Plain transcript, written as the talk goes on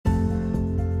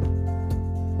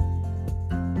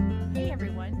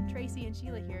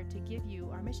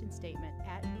mission statement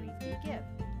at Breathe Be Give.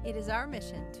 It is our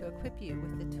mission to equip you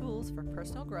with the tools for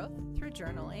personal growth through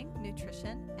journaling,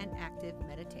 nutrition, and active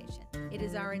meditation. It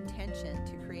is our intention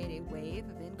to create a wave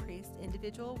of increased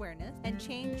individual awareness and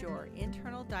change your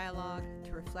internal dialogue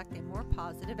to reflect a more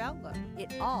positive outlook.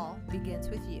 It all begins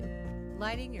with you,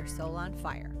 lighting your soul on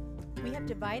fire. We have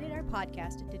divided our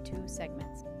podcast into 2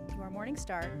 segments, Your Morning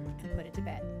Start and Put It to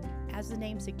Bed. As the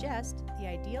name suggests, the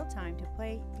ideal time to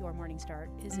play Your Morning Start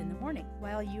is in the morning,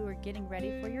 while you are getting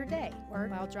ready for your day, or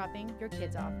while dropping your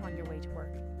kids off on your way to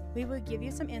work. We will give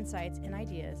you some insights and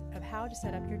ideas of how to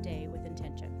set up your day with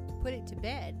intention. Put It to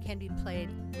Bed can be played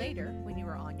later when you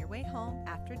are on your way home,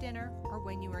 after dinner, or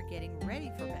when you are getting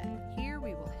ready for bed. Here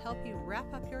we will help you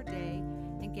wrap up your day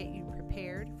and get you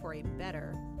prepared for a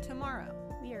better tomorrow.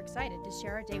 We are excited to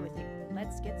share our day with you.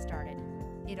 Let's get started.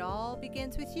 It all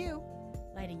begins with you.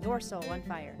 Lighting your soul on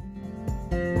fire.